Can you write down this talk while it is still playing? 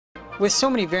With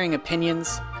so many varying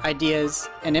opinions, ideas,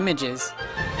 and images,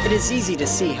 it is easy to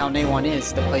see how Neiwan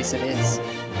is the place it is.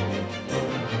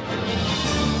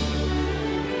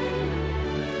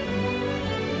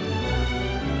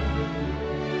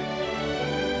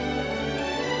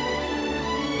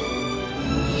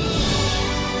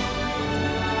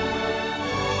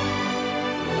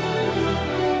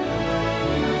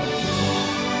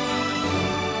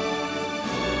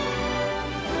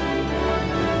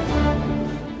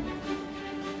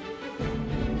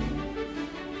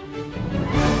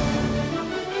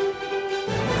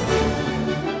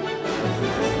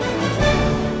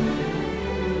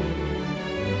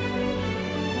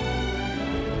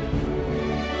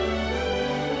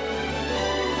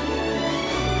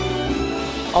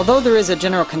 Although there is a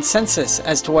general consensus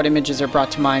as to what images are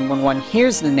brought to mind when one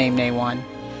hears the name Neiwan,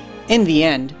 in the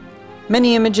end,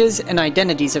 many images and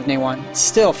identities of Neiwan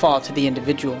still fall to the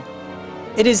individual.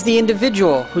 It is the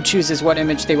individual who chooses what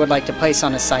image they would like to place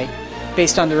on a site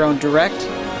based on their own direct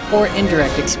or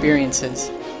indirect experiences.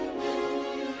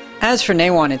 As for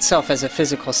Neiwan itself as a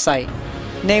physical site,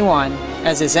 Neiwan,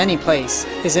 as is any place,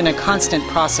 is in a constant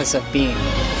process of being.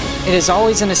 It is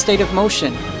always in a state of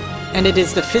motion, and it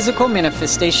is the physical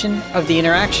manifestation of the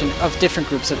interaction of different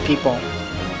groups of people.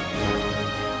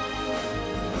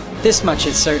 This much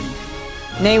is certain.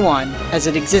 Neiwan, as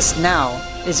it exists now,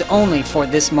 is only for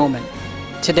this moment.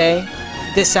 Today,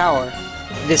 this hour,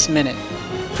 this minute.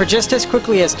 For just as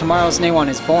quickly as tomorrow's Neiwan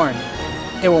is born,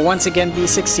 it will once again be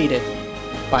succeeded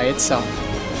by itself.